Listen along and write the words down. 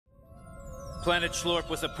Planet Schlorp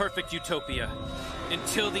was a perfect utopia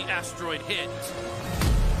until the asteroid hit.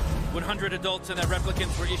 100 adults and their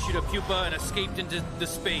replicants were issued a pupa and escaped into the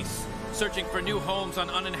space, searching for new homes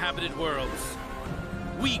on uninhabited worlds.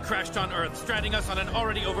 We crashed on Earth, stranding us on an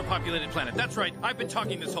already overpopulated planet. That's right, I've been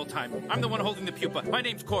talking this whole time. I'm the one holding the pupa. My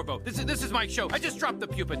name's Corbo. This is my show. I just dropped the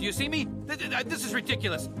pupa. Do you see me? This is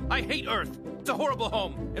ridiculous. I hate Earth. It's a horrible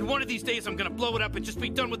home. And one of these days I'm gonna blow it up and just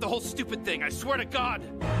be done with the whole stupid thing. I swear to God.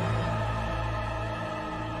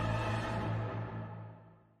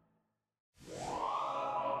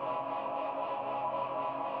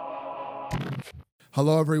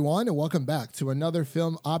 Hello, everyone, and welcome back to another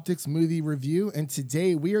Film Optics movie review. And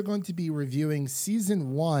today we are going to be reviewing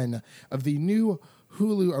Season 1 of the new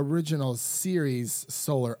Hulu original series,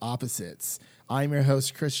 Solar Opposites. I'm your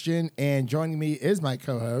host, Christian, and joining me is my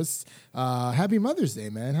co-host. Happy Mother's Day,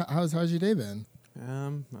 man. How's your day been?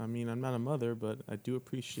 I mean, I'm not a mother, but I do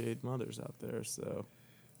appreciate mothers out there, so...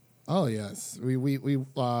 Oh, yes. We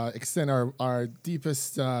extend our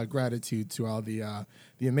deepest gratitude to all the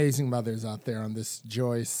amazing mothers out there on this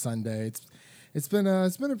joyous Sunday. It's been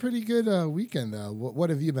a pretty good weekend, though.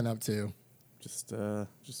 What have you been up to? Just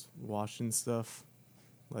watching stuff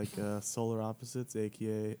like Solar Opposites,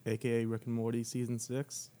 aka Rick and Morty Season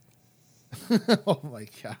 6. Oh, my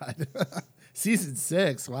God. Season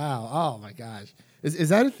 6, wow. Oh, my gosh. Is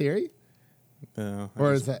that a theory? No,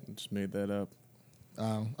 or is that just made that up?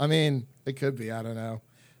 I mean, it could be. I don't know.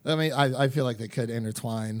 I mean, I feel like they could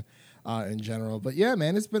intertwine in general. But yeah,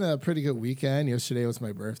 man, it's been a pretty good weekend. Yesterday was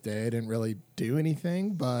my birthday. I didn't really do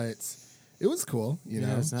anything, but it was cool. You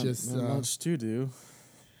know, it's not much to do.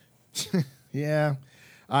 Yeah,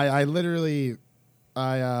 I literally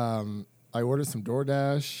I ordered some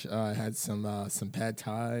DoorDash. I had some pad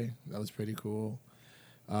thai. That was pretty cool.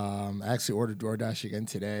 I actually ordered DoorDash again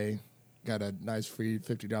today. Got a nice free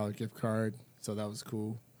 $50 gift card. So that was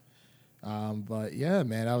cool. But yeah,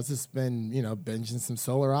 man, I was just been, binging some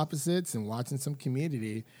Solar Opposites and watching some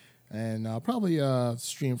Community. And I'll probably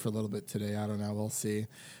stream for a little bit today. I don't know. We'll see.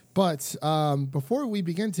 But before we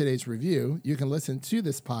begin today's review, you can listen to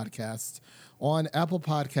this podcast on Apple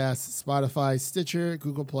Podcasts, Spotify, Stitcher,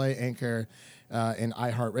 Google Play, Anchor, and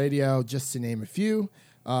iHeartRadio, just to name a few,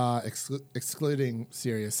 excluding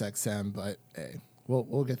SiriusXM. But hey,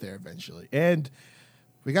 we'll get there eventually. And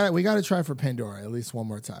we got to try for Pandora at least one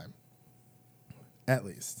more time. At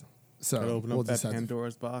least. So open up that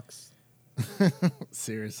Pandora's box.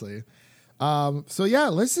 Seriously. So yeah,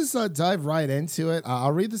 let's just dive right into it.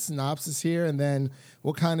 I'll read the synopsis here, and then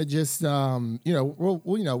we'll kind of just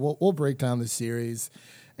we'll break down the series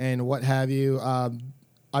and what have you. I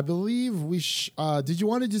believe did you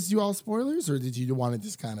want to just do all spoilers, or did you want to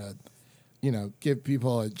just kind of give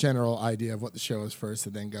people a general idea of what the show is first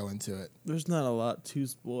and then go into it? There's not a lot to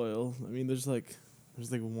spoil. I mean, there's like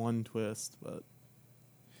one twist, but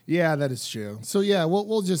yeah, that is true. So yeah,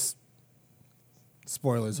 we'll just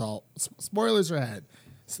spoilers are ahead.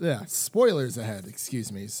 So, yeah, spoilers ahead.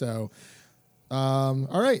 Excuse me. So, all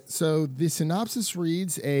right. So the synopsis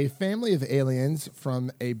reads: a family of aliens from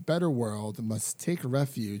a better world must take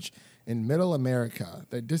refuge in Middle America.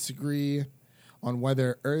 They disagree on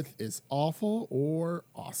whether Earth is awful or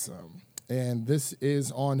awesome. And this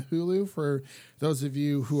is on Hulu for those of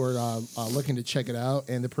you who are looking to check it out.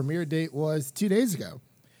 And the premiere date was 2 days ago.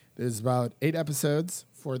 There's about 8 episodes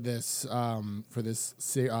for this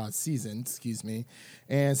season, excuse me.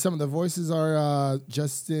 And some of the voices are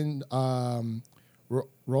Justin Roiland,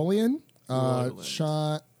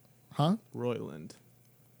 Sean, Roiland,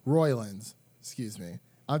 excuse me.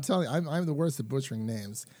 I'm telling you, I'm the worst at butchering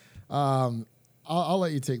names. I'll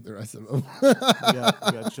let you take the rest of them. we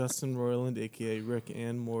got Justin Roiland, a.k.a. Rick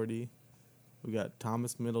and Morty. We got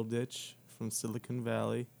Thomas Middleditch from Silicon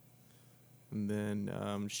Valley. And then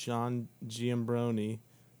Sean Giambroni,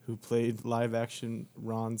 who played live-action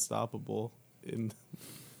Ron Stoppable in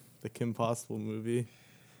the Kim Possible movie.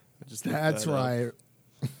 That's right.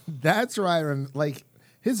 That's right. Like,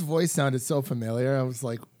 his voice sounded so familiar. I was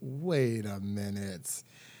like, wait a minute.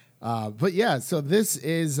 But yeah, so this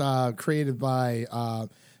is created by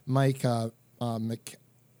Mike McMahon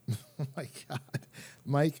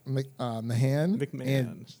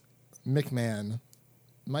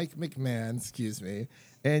Mike McMahon, excuse me,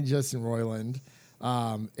 and Justin Roiland.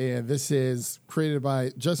 And this is created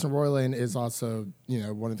by Justin Roiland is also,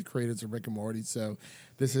 one of the creators of Rick and Morty. So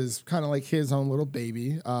this is kind of like his own little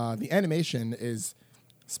baby. The animation is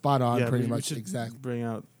spot on, pretty much exact. Bring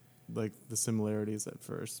out like the similarities at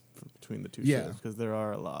first between the two shows, because there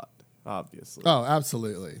are a lot, obviously. Oh,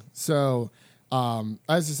 absolutely. So As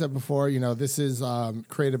I said before, this is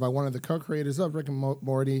created by one of the co-creators of Rick and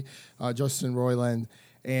Morty, Justin Roiland.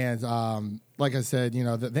 And like I said,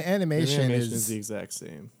 the animation is the exact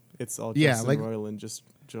same. It's all Yeah, Justin Roiland just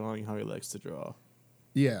drawing how he likes to draw.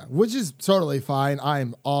 Yeah, which is totally fine.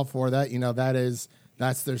 I'm all for that.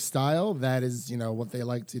 That's their style. That is, what they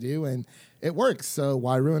like to do, and it works. So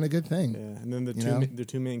why ruin a good thing? Yeah, and then the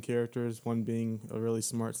two main characters, one being a really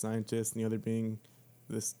smart scientist, and the other being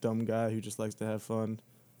this dumb guy who just likes to have fun.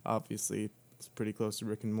 Obviously, it's pretty close to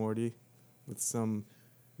Rick and Morty, with some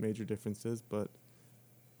major differences, but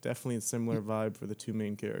definitely a similar vibe for the two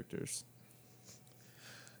main characters.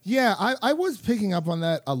 Yeah, I was picking up on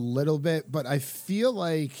that a little bit, but I feel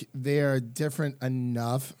like they're different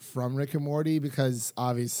enough from Rick and Morty because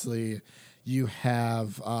obviously you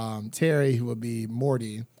have Terry, who would be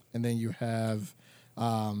Morty, and then you have,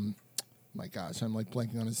 my gosh, I'm like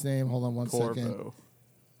blanking on his name. Hold on one second.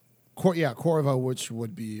 Corvo, which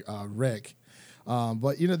would be Rick.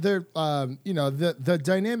 But they're the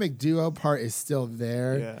dynamic duo part is still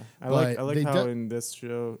there. Yeah, I like how in this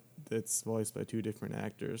show it's voiced by two different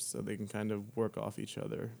actors, so they can kind of work off each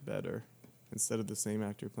other better instead of the same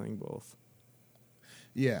actor playing both.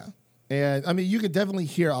 Yeah, and I mean you could definitely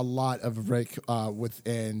hear a lot of Rick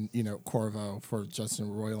within Corvo for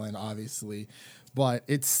Justin Roiland, obviously, but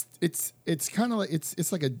it's kind of like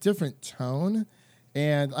it's like a different tone,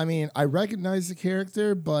 and I mean I recognize the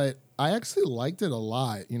character, but I actually liked it a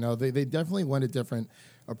lot. They definitely went a different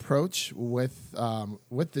approach with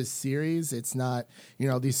this series. It's not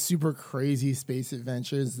these super crazy space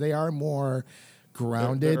adventures. They are more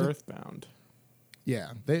grounded. They're earthbound.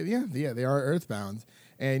 Yeah, they are earthbound,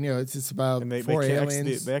 and it's just about and four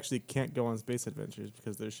aliens. They actually can't go on space adventures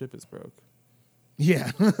because their ship is broke.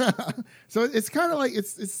 Yeah, so it's kind of like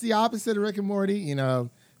it's the opposite of Rick and Morty.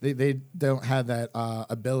 They don't have that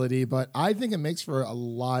ability, but I think it makes for a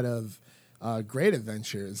lot of great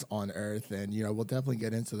adventures on Earth, and we'll definitely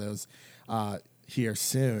get into those here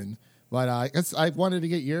soon. But I guess I wanted to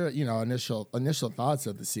get your initial thoughts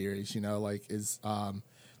of the series.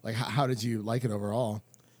 How did you like it overall?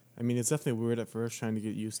 I mean, it's definitely weird at first trying to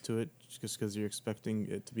get used to it, just because you're expecting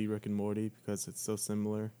it to be Rick and Morty because it's so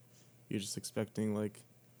similar. You're just expecting like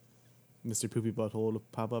Mr. Poopy Butthole to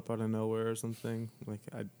pop up out of nowhere or something. Like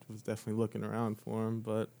I was definitely looking around for him,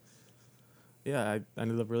 but yeah, I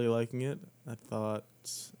ended up really liking it. I thought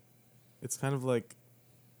it's kind of like,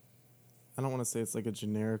 I don't want to say it's like a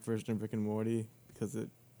generic version of Rick and Morty because it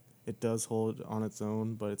does hold on its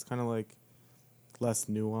own, but it's kind of like less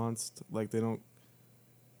nuanced. Like they don't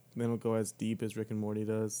go as deep as Rick and Morty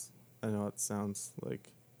does. I know it sounds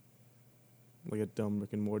like a dumb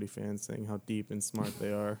Rick and Morty fan saying how deep and smart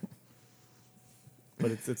they are.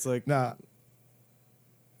 But it's like nah.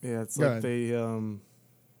 Yeah, it's like they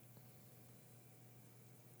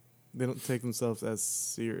don't take themselves as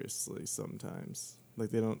seriously sometimes. Like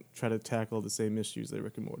they don't try to tackle the same issues that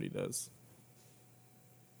Rick and Morty does.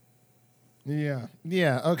 Yeah,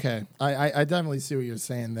 okay. I definitely see what you're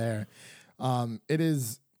saying there. It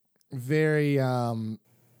is very I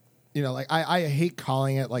hate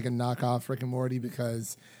calling it like a knockoff Rick and Morty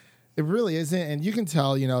because it really isn't, and you can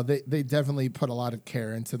tell, they definitely put a lot of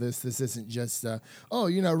care into this. This isn't just,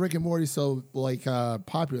 Rick and Morty's so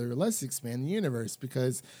popular. Let's expand the universe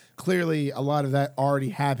because clearly a lot of that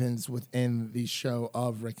already happens within the show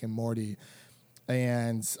of Rick and Morty,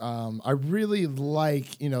 and I really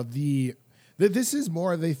like, this is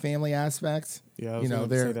more of a family aspect. Yeah, I was going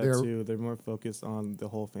to say that too. They're more focused on the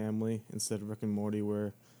whole family instead of Rick and Morty,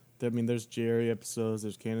 where there's Jerry episodes,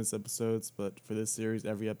 there's Candace episodes, but for this series,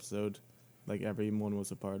 every episode, like everyone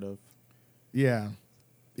was a part of. Yeah,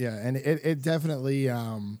 and it definitely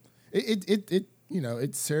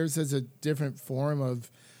it serves as a different form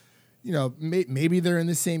of, maybe they're in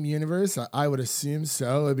the same universe. I would assume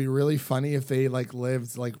so. It'd be really funny if they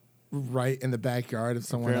lived right in the backyard of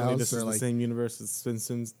someone Apparently else. This is the same universe as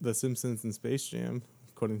The Simpsons and Space Jam,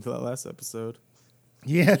 according to that last episode.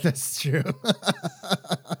 Yeah, that's true.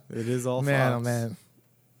 It is all man,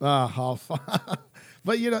 Fox. Oh man, all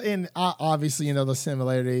but and obviously the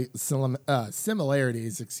similarities.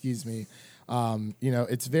 Excuse me.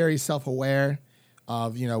 It's very self-aware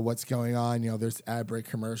of what's going on. There's ad break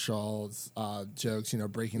commercials, jokes.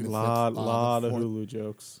 Breaking the lot of Hulu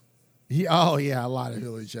jokes. A lot of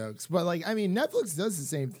Hulu jokes. But Netflix does the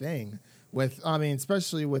same thing with.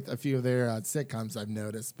 Especially with a few of their sitcoms I've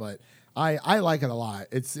noticed, but. I like it a lot.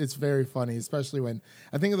 It's very funny, especially when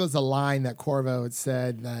I think it was a line that Corvo had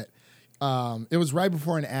said that it was right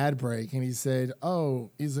before an ad break, and he said,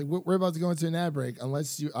 "Oh, he's like, we're about to go into an ad break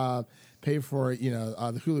unless you pay for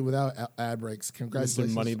the Hulu without ad breaks."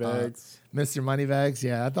 Congratulations, Mr. Moneybags. Mr. Moneybags.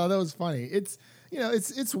 Yeah, I thought that was funny. It's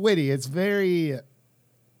it's witty. It's very,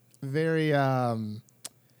 very.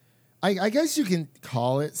 I guess you can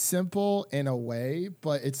call it simple in a way,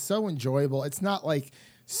 but it's so enjoyable. It's not like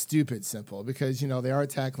stupid simple because they are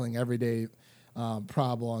tackling everyday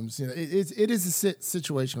problems. It is a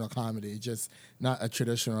situational comedy, just not a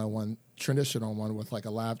traditional one with like a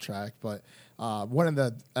laugh track. But one of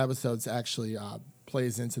the episodes actually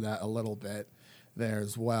plays into that a little bit there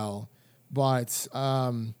as well. But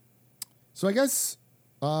so I guess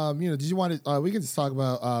did you want to? We can just talk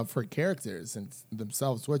about for characters and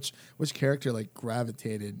themselves. Which character like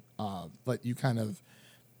gravitated, like you kind of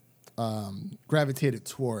gravitated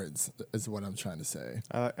towards is what I'm trying to say.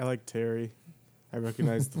 I like Terry. I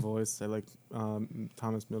recognize the voice. I like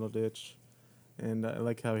Thomas Middleditch, and I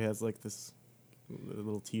like how he has like this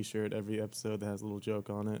little T-shirt every episode that has a little joke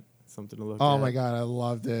on it, something to look at. Oh my god, I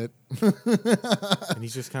loved it. And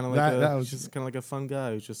he's just kind of like he's just kind of like a fun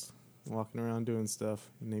guy who's just walking around doing stuff.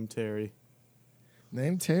 Named Terry.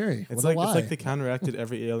 Named Terry. It's like they counteracted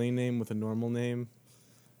every alien name with a normal name,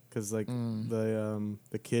 because like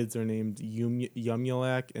the kids are named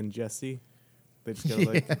Yumulak and Jesse. They just gotta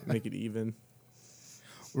like make it even.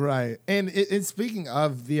 Right, and speaking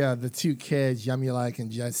of the two kids, Yumulak and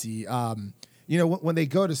Jesse, when they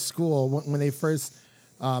go to school, when they first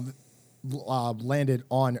landed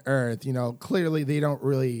on Earth, clearly they don't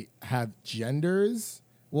really have genders.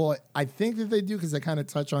 Well, I think that they do because they kind of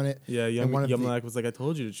touch on it. Yeah, Yumulak was like, "I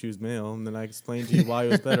told you to choose male," and then I explained to you why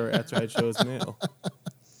it was better after I chose male.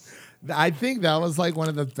 I think that was like one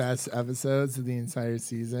of the best episodes of the entire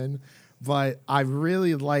season, but I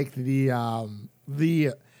really liked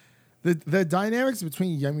the dynamics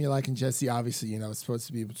between Yumulak and Jesse. Obviously, it's supposed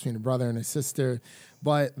to be between a brother and a sister,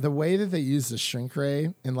 but the way that they use the shrink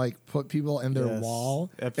ray and like put people in their wall,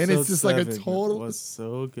 and it's just like a total was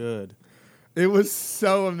so good. It was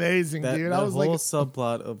so amazing, dude. That I was whole like,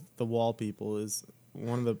 subplot of the wall people is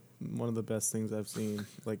one of the best things I've seen.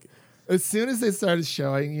 Like, as soon as they started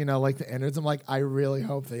showing, like the innards, I'm like, I really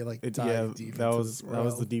hope they like dive deep. That was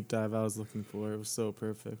the deep dive I was looking for. It was so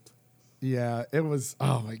perfect. Yeah, it was.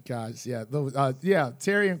 Oh my gosh, yeah,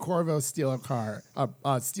 Terry and Corvo steal a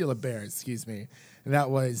bear. Excuse me, and that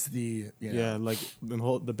was like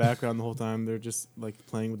the background the whole time they're just like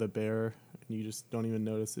playing with a bear, and you just don't even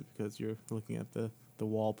notice it because you're looking at the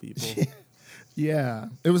wall people. Yeah,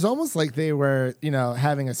 it was almost like they were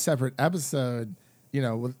having a separate episode.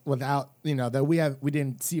 Without that we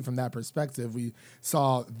didn't see from that perspective. We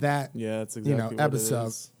saw that. Yeah, that's exactly what episode. It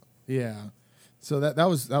is. Yeah. So that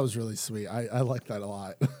was really sweet. I liked that a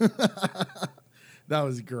lot. That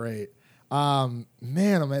was great. Man,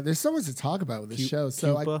 oh man, there's so much to talk about with this show.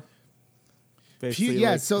 So Pupa. Basically,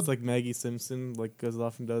 it's like Maggie Simpson goes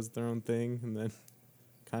off and does their own thing, and then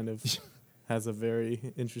kind of has a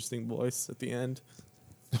very interesting voice at the end.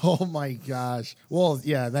 Oh my gosh. Well,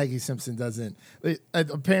 yeah, Maggie Simpson doesn't.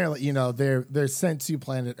 Apparently, they're sent to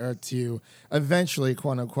planet Earth to eventually,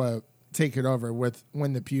 quote unquote, take it over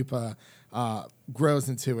when the pupa grows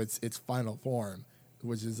into its final form,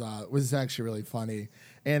 which is actually really funny.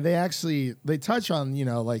 And they touch on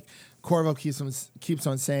like Corvo keeps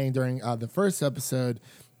on saying during the first episode,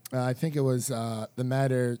 I think it was the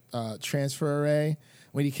matter transfer array,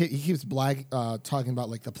 when he keeps talking about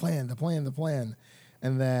like the plan.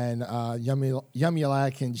 And then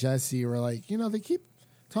Yumulak and Jesse were like, they keep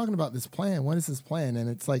talking about this plan. What is this plan? And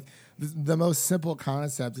it's like the most simple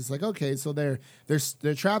concept. It's like, okay, so they're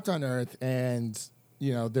trapped on Earth, and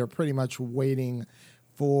they're pretty much waiting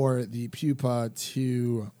for the pupa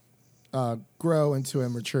to grow into a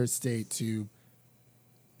mature state to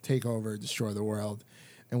take over, destroy the world,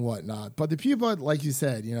 and whatnot. But the pupa, like you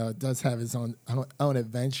said, does have its own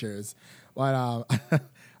adventures. But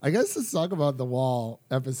I guess let's talk about the wall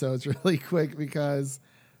episodes really quick, because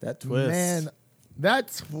that twist, man,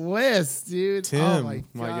 that twist, dude. Tim, oh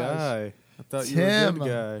my guy. I thought you were a good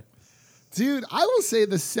guy. Dude, I will say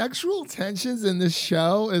the sexual tensions in this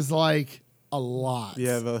show is like a lot.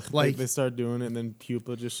 Yeah, they start doing it, and then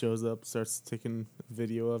Pupa just shows up, starts taking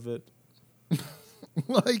video of it.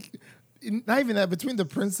 Like, not even that. Between the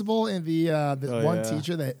principal and the one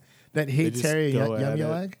teacher that hates Terry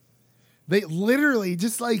Yumulak, they literally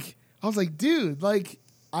just like, I was like, dude, like,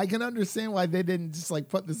 I can understand why they didn't just like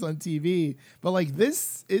put this on TV, but like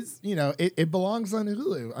this is, it belongs on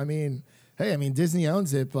Hulu. I mean, hey, Disney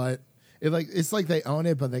owns it, but it's like they own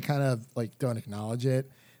it, but they kind of like don't acknowledge it.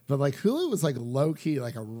 But like Hulu was like low key,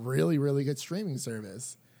 like a really, really good streaming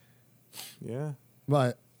service. Yeah.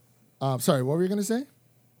 But sorry, what were you gonna say?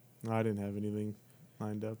 No, I didn't have anything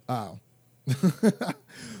lined up. Oh,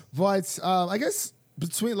 but I guess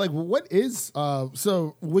between like what is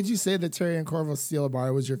so would you say that Terry and Corvo Steal a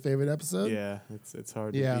Bar was your favorite episode? Yeah, it's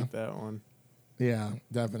hard to Yeah. beat that one. Yeah,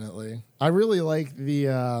 definitely. I really like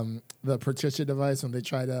the Patricia device when they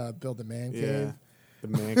try to build a man Yeah. cave. The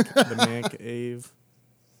Mank Ave.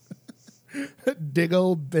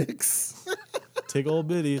 Diggle Bix. Tiggle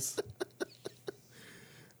bitties.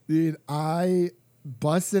 Dude, I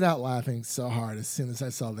busted out laughing so hard as soon as I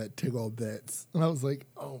saw that Tiggle Bits. And I was like,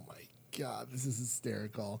 oh my God, this is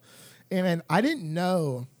hysterical. And I didn't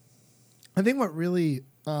know. I think what really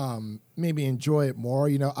made me enjoy it more,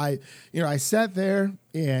 I sat there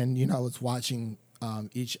and, I was watching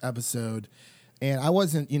each episode and I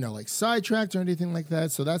wasn't, like sidetracked or anything like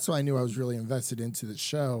that. So that's why I knew I was really invested into the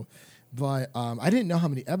show. But I didn't know how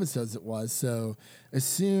many episodes it was. So as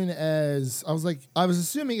soon as I was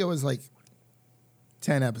assuming it was like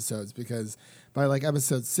 10 episodes because by like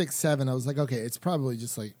episode 6, 7, I was like, okay, it's probably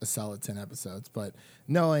just like a solid 10 episodes. But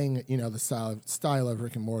knowing, the style of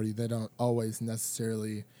Rick and Morty, they don't always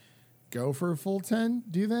necessarily go for a full 10,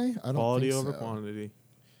 do they? I don't Quality think over so. quantity.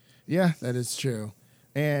 Yeah, that is true.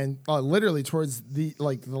 And literally towards the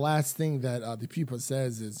last thing that the pupa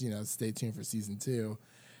says is, stay tuned for season 2.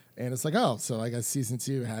 And it's like, oh, so I guess season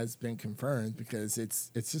 2 has been confirmed because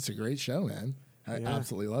it's just a great show, man. I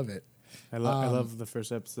absolutely love it. I love the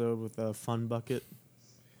first episode with Fun Bucket.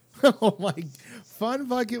 Oh my, Fun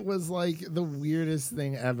Bucket was like the weirdest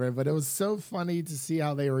thing ever, but it was so funny to see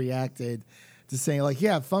how they reacted to saying like,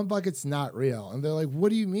 yeah, Fun Bucket's not real. And they're like, what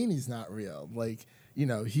do you mean he's not real? Like,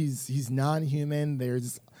 he's non-human. They're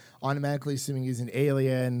just automatically assuming he's an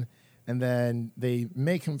alien. And then they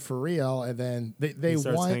make him for real, and then they he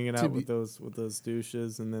starts want hanging to out be, with those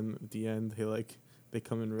douches, and then at the end they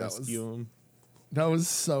come and rescue him. That was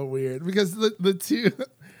so weird because the two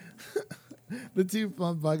the two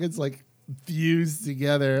Fun Buckets like fused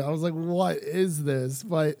together. I was like, what is this?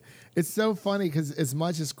 But it's so funny because as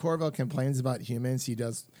much as Corvo complains about humans, he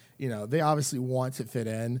does. They obviously want to fit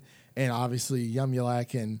in, and obviously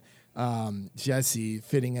Yumulak and Jesse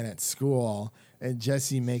fitting in at school. And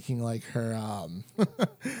Jessie making like her,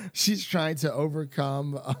 she's trying to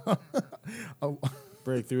overcome.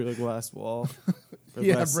 Break through the glass wall.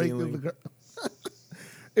 Break through the.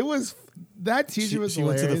 It was that teacher was she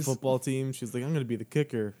hilarious. went to the football team. She's like, I'm going to be the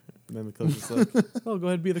kicker. And then the coach is like, oh, go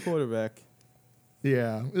ahead and be the quarterback.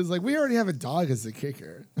 Yeah, it was like we already have a dog as a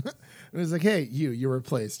kicker. And it was like, hey, you're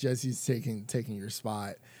replaced. Jesse's taking your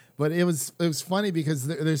spot. But it was funny because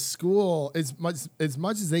their school, as much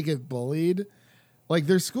as they get bullied. Like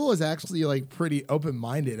their school is actually like pretty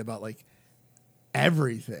open-minded about like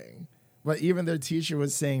everything. But even their teacher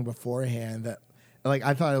was saying beforehand that like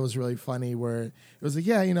I thought it was really funny where it was like,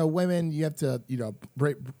 yeah, women, you have to,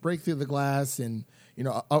 break through the glass and,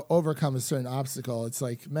 overcome a certain obstacle. It's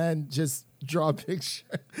like, men, just draw a picture.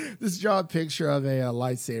 Just draw a picture of a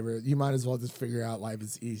lightsaber. You might as well just figure out life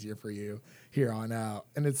is easier for you here on out.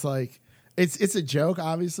 And it's like, it's a joke,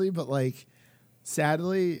 obviously, but like,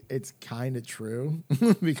 sadly, it's kind of true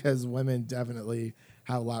because women definitely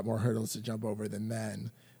have a lot more hurdles to jump over than men.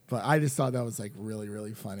 But I just thought that was like really,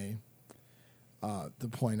 really funny to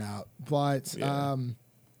point out. But Yeah.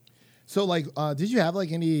 so like, did you have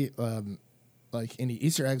like any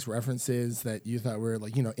Easter eggs references that you thought were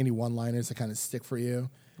like any one-liners that kind of stick for you?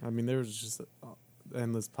 I mean, there was just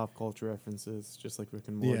endless pop culture references, just like Rick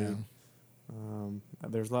and Morty. Yeah.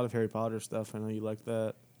 There's a lot of Harry Potter stuff. I know you like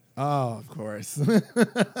that. Oh, of course.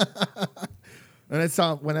 When I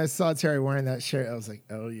saw Terry wearing that shirt, I was like,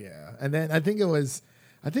 oh yeah. And then I think it was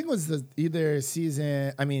episode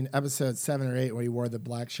 7 or 8 where he wore the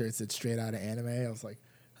black shirts that's straight out of anime. I was like,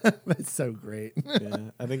 that's so great. Yeah,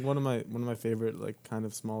 I think one of my favorite like kind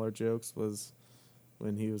of smaller jokes was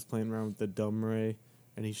when he was playing around with the dumb ray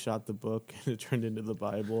and he shot the book and it turned into the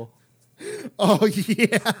Bible. Oh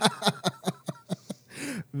yeah.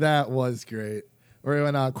 That was great. Or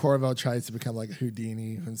when Corvo tries to become like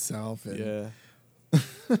Houdini himself. And Yeah.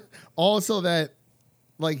 also that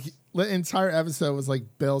like the entire episode was like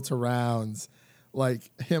built around like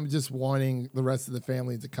him just wanting the rest of the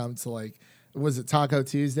family to come to like, was it Taco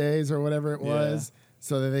Tuesdays or whatever it was,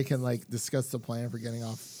 so that they can like discuss the plan for getting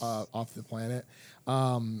off the planet.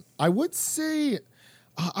 I would say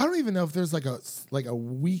I don't even know if there's like a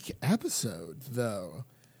weak episode though,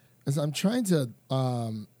 as I'm trying to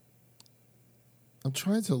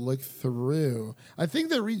look through. I think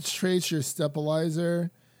they retraced your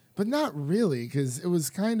stabilizer, but not really because it was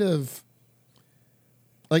kind of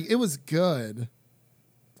like it was good.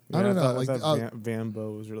 I don't know. I Like, thought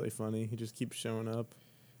Vambo was really funny. He just keeps showing up.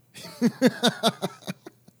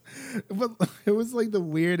 but it was like the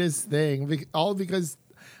weirdest thing, all because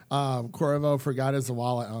Corvo forgot his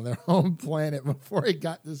wallet on their home planet before it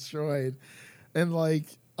got destroyed. And like,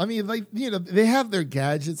 I mean, like, you know, they have their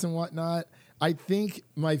gadgets and whatnot. I think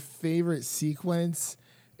my favorite sequence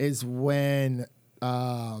is when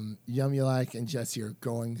Yumulak and Jesse are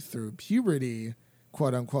going through puberty,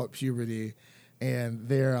 quote unquote puberty, and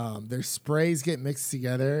their sprays get mixed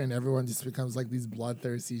together, and everyone just becomes like these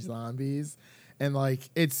bloodthirsty zombies. And like,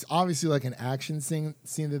 it's obviously like an action scene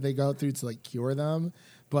that they go through to like cure them,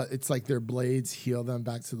 but it's like their blades heal them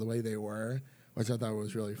back to the way they were, which I thought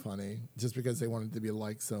was really funny, just because they wanted to be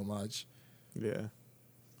liked so much. Yeah.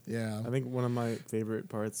 Yeah. I think one of my favorite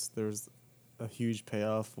parts, there's a huge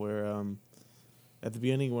payoff where at the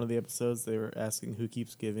beginning of one of the episodes, they were asking who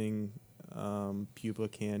keeps giving Pupa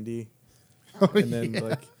candy. And then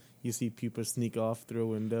like you see Pupa sneak off through a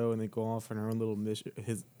window and they go off on her own little mission.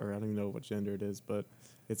 Or I don't even know what gender it is, but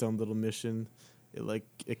its own little mission.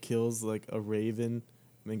 It kills like a raven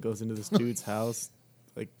and then goes into this dude's house,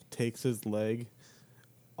 like takes his leg,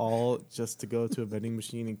 all just to go to a vending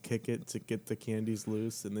machine and kick it to get the candies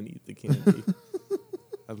loose and then eat the candy.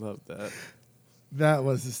 I love that. That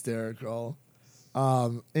was hysterical.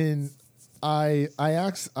 And I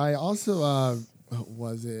also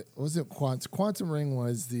was it Quantum Ring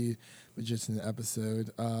was the Magician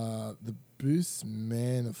episode. The Booster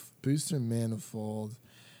Manifold.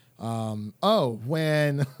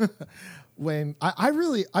 When when I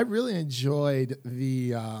really enjoyed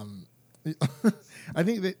the I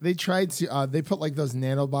think they tried to they put like those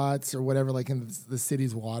nanobots or whatever like in the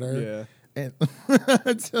city's water. Yeah. And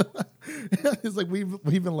it's like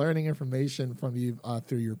we've been learning information from you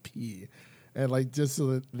through your pee, and like just so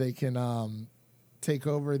that they can take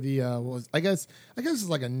over the I guess it's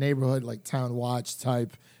like a neighborhood like town watch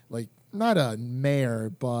type, like not a mayor,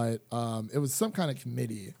 but it was some kind of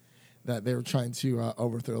committee that they were trying to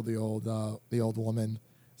overthrow the old woman.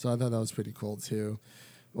 So I thought that was pretty cool too.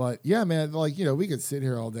 But yeah, man, like, you know, we could sit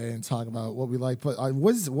here all day and talk about what we like. But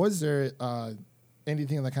was there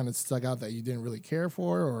anything that kind of stuck out that you didn't really care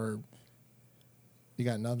for, or you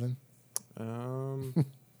got nothing? I don't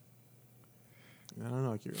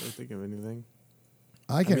know. I can't really think of anything.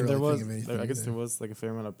 I can't really think of anything. I guess there was like a fair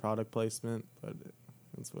amount of product placement, but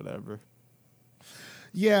it's whatever.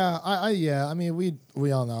 Yeah, I mean,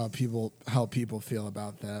 we all know how people feel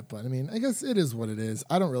about that, but I mean, I guess it is what it is.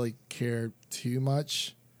 I don't really care too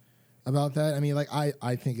much about that. I mean, like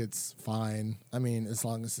I think it's fine. I mean, as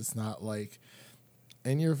long as it's not like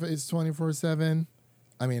in your face 24/7.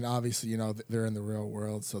 I mean, obviously, you know, they're in the real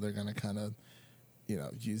world, so they're gonna kind of, you know,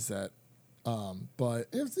 use that. But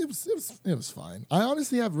it was fine. I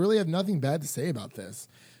honestly have nothing bad to say about this.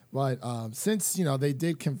 But since, you know, they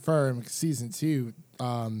did confirm season 2,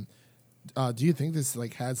 do you think this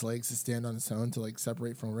like has legs to stand on its own to like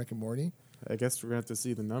separate from Rick and Morty? I guess we're gonna have to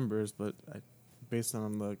see the numbers, but based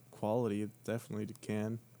on the quality, it definitely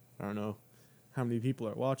can. I don't know how many people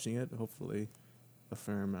are watching it. Hopefully, a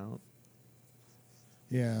fair amount.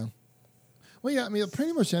 Yeah. Well, yeah, I mean,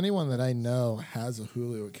 pretty much anyone that I know has a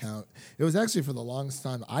Hulu account. It was actually for the longest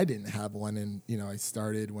time I didn't have one, and you know, I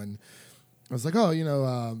started when I was like, oh, you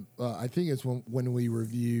know, I think it's when we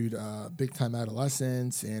reviewed Big Time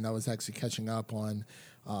Adolescence, and I was actually catching up on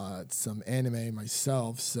some anime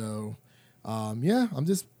myself. So, yeah, I'm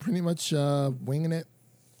just pretty much winging it.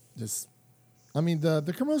 I mean,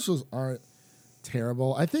 the commercials aren't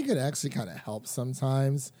terrible. I think it actually kind of helps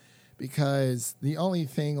sometimes because the only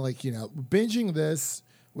thing, like, you know, binging this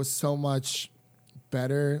was so much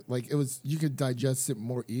better. Like, you could digest it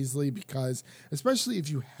more easily because, especially if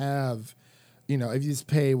you have, you know, if you just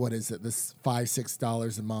pay, what is it, this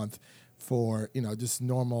 $5-6 a month for, you know, just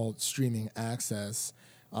normal streaming access,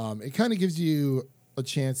 it kind of gives you a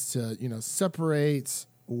chance to, you know, separate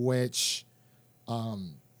which,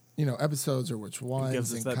 you know, episodes or which ones. It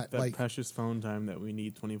gives us and that like, precious phone time that we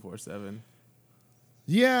need 24/7.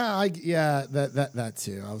 Yeah, that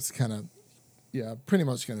too. I was kind of, pretty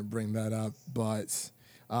much going to bring that up, but.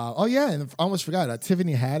 Oh yeah, and I almost forgot.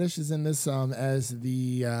 Tiffany Haddish is in this as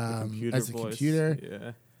the computer.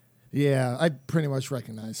 Yeah, yeah. I pretty much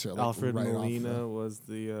recognize her. Like, Alfred right Molina was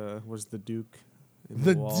the Duke.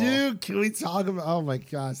 The Duke. Can we talk about? Oh my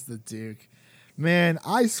gosh, the Duke. Man,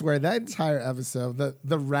 I swear that entire episode,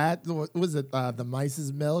 the rat, was it the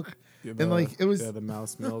mice's milk, and like it was the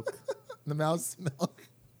mouse milk. The mouse milk.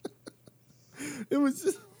 It was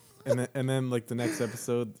just. And then like the next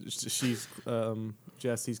episode, she's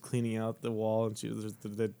Jesse's cleaning out the wall, and she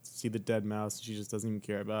see the dead mouse, and she just doesn't even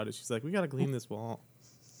care about it. She's like, "We gotta clean this wall."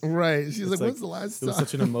 Right. She's It's like, when's the last It was time?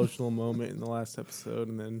 such an emotional moment in the last episode,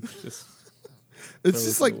 and then just It's throws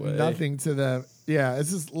just it like away. nothing to them. Yeah,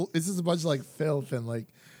 it's just a bunch of like filth and like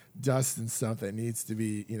dust and stuff that needs to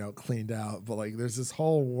be, cleaned out. But like there's this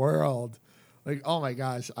whole world. Like, oh my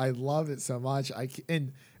gosh, I love it so much. I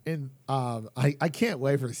can't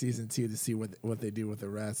wait for season 2 to see what they do with the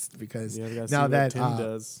rest, because yeah, we gotta now see that what Tim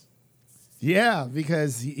does. yeah,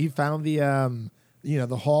 because he found the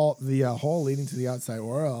the hole leading to the outside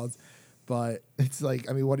world. But it's like,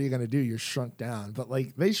 I mean, what are you gonna do? You're shrunk down. But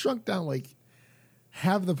like they shrunk down like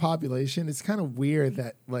half the population. It's kind of weird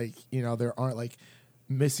that like, there aren't like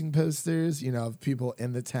missing posters, of people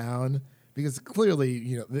in the town, because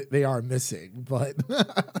clearly, they are missing, but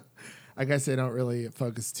I guess they don't really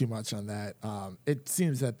focus too much on that. It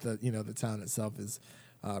seems that the town itself is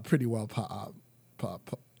pretty well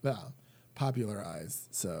popularized.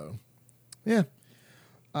 So, yeah.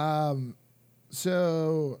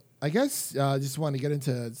 So I guess just want to get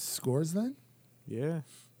into scores then. Yeah.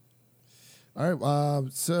 All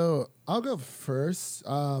right. So I'll go first.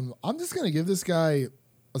 I'm just gonna give this guy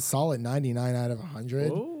a solid 99 out of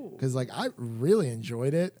 100, because like I really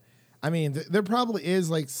enjoyed it. I mean, there probably is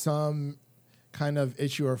like some kind of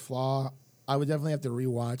issue or flaw. I would definitely have to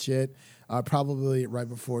rewatch it, probably right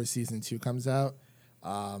before season 2 comes out,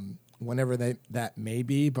 whenever that may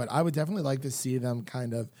be. But I would definitely like to see them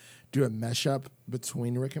kind of do a mesh up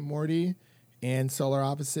between Rick and Morty and Solar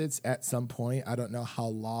Opposites at some point. I don't know how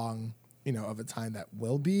long, of a time that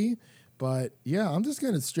will be. But yeah, I'm just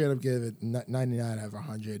going to straight up give it 99 out of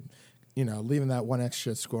 100, leaving that one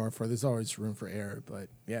extra score for there's always room for error. But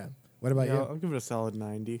yeah, what about you? I'll give it a solid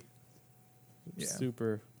 90. Yeah.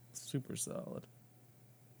 Super solid.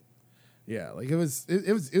 Yeah, like it was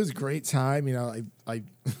a great time. I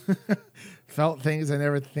felt things I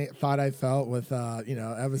never thought I felt with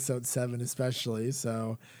episode 7 especially.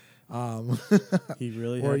 So, He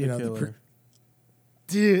really or, had to kill her.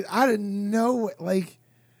 dude, I didn't know, like,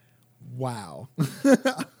 wow,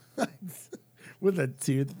 with a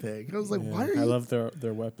toothpick. I was like, why are you? I love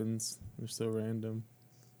their weapons. They're so random.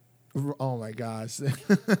 Oh my gosh,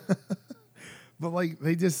 but like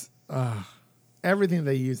they just everything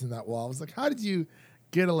they use in that wall. I was like, how did you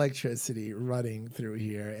get electricity running through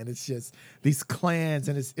here? And it's just these clans,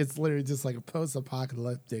 and it's literally just like a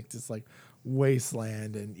post-apocalyptic, just like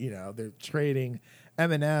wasteland, and they're trading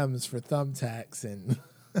M&Ms for thumbtacks, and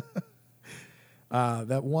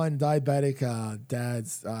that one diabetic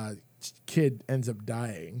dad's kid ends up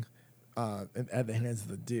dying at the hands of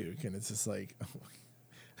the Duke, and it's just like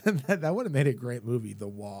that would have made a great movie, The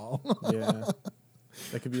Wall. Yeah.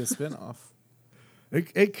 That could be a spinoff.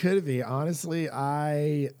 It could be. Honestly,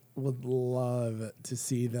 I would love to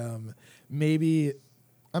see them. Maybe,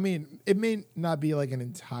 I mean, it may not be like an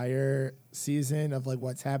entire season of like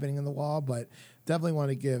what's happening in The Wall, but definitely want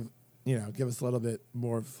to give us a little bit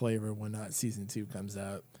more flavor when season 2 comes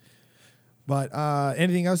out. But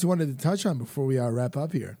anything else you wanted to touch on before we wrap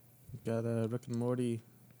up here? Got Rick and Morty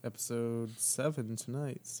episode 7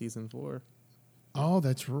 tonight, season 4. Oh,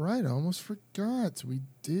 that's right. I almost forgot. We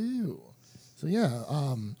do. So yeah,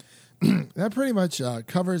 that pretty much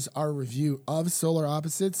covers our review of Solar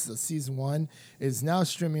Opposites. Season 1 is now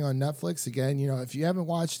streaming on Netflix. Again, if you haven't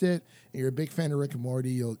watched it and you're a big fan of Rick and Morty,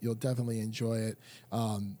 you'll definitely enjoy it.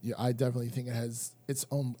 I definitely think it has its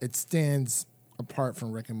own. It stands apart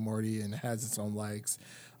from Rick and Morty and has its own legs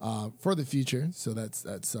for the future. So that's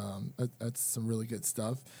some really good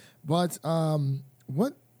stuff. But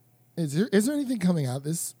what is there anything coming out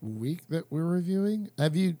this week that we're reviewing?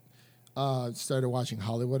 Have you started watching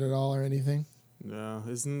Hollywood at all or anything? No,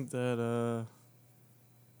 isn't that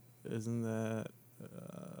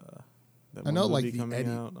I know, one like movie the coming Eddie.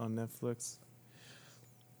 out on Netflix?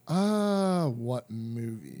 What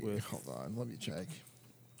movie? Hold on, let me check.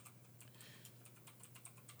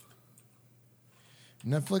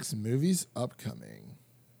 Netflix movies upcoming.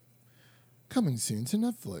 Coming soon to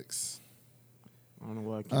Netflix. I don't know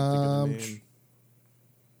why I can't think of the name.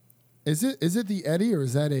 Is it the Eddie, or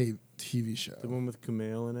is that a TV show? The one with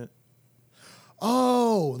Kumail in it.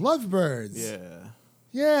 Oh, Lovebirds. Yeah.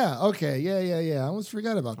 Yeah. Okay. Yeah. I almost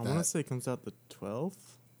forgot about I that. want to say it comes out the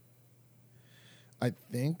 12th. I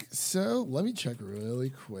think so. Let me check really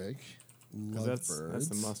quick. 'Cause Lovebirds. that's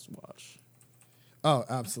the must watch. Oh,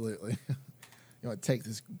 absolutely. You want to take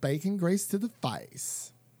this bacon grease to the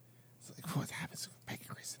face. It's like, what happens with bacon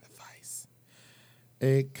grease in the face?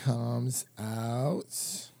 It comes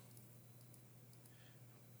out.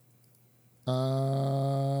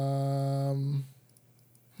 Oh,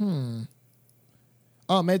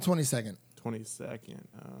 May 22nd. 22nd.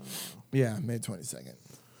 Yeah, May 22nd.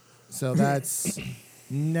 So that's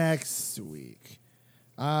next week.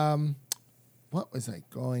 What was I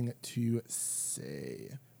going to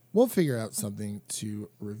say? We'll figure out something to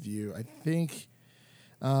review. I think,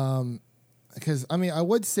 because I mean, I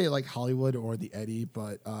would say like Hollywood or the Eddie,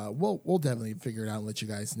 but we'll definitely figure it out and let you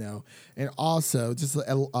guys know. And also, just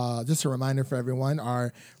a reminder for everyone,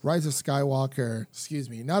 our Rise of Skywalker, excuse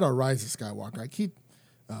me, not our Rise of Skywalker. I keep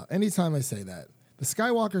anytime I say that, the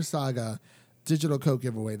Skywalker Saga digital code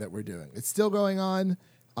giveaway that we're doing. It's still going on.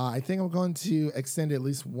 I think I'm going to extend it at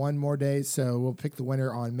least one more day, so we'll pick the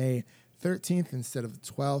winner on May 13th instead of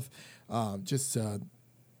the 12th. Just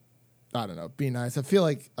I don't know, be nice. I feel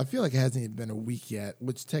like it hasn't even been a week yet,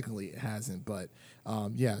 which technically it hasn't, but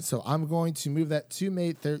yeah. So I'm going to move that to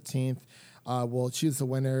May 13th. We'll choose the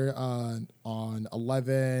winner on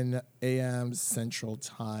 11 a.m. Central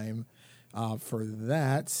Time for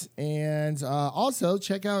that, and also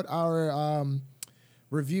check out our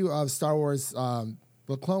review of Star Wars.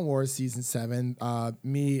 The Clone Wars Season 7,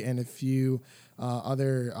 me and a few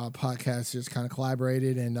other podcasters kind of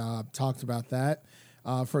collaborated and talked about that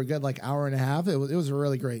for a good hour and a half. It was a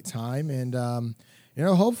really great time. And,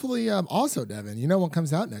 hopefully also, Devin, what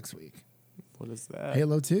comes out next week? What is that?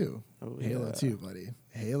 Halo 2. Oh, Halo yeah. 2, buddy.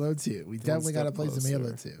 Halo 2. We definitely got to play some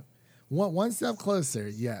Halo 2. One step closer,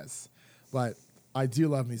 yes. But I do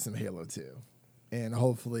love me some Halo 2. And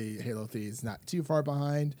hopefully Halo 3 is not too far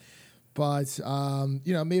behind. But,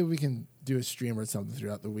 maybe we can do a stream or something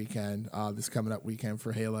throughout the weekend, this coming up weekend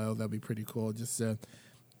for Halo. That'd be pretty cool just to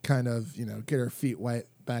kind of, get our feet wet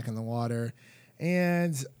back in the water.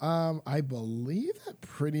 And I believe that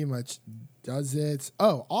pretty much does it.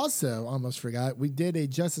 Oh, also, almost forgot, we did a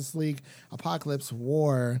Justice League Apocalypse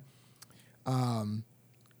War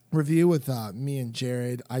review with me and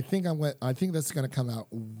Jared. I think that's going to come out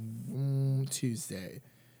Tuesday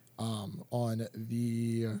on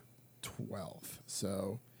the 12th.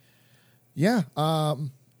 So yeah,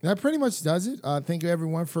 that pretty much does it. Thank you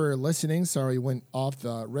everyone for listening. Sorry, went off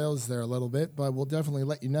the rails there a little bit, but we'll definitely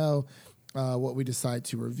let you know what we decide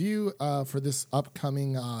to review for this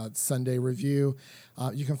upcoming Sunday review.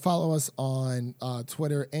 You can follow us on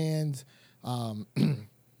Twitter and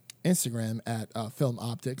Instagram at Film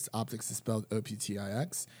Optics. Optics is spelled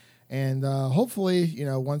OPTIX. And hopefully,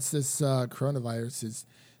 once this coronavirus is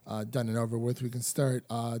done and over with, we can start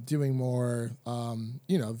doing more,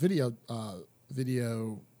 video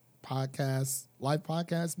podcasts, live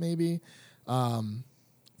podcasts, maybe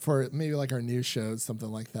for maybe our news shows,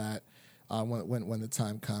 something like that. When the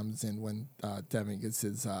time comes and when Devin gets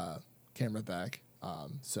his camera back.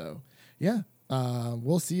 So yeah,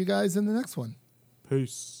 we'll see you guys in the next one.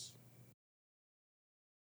 Peace.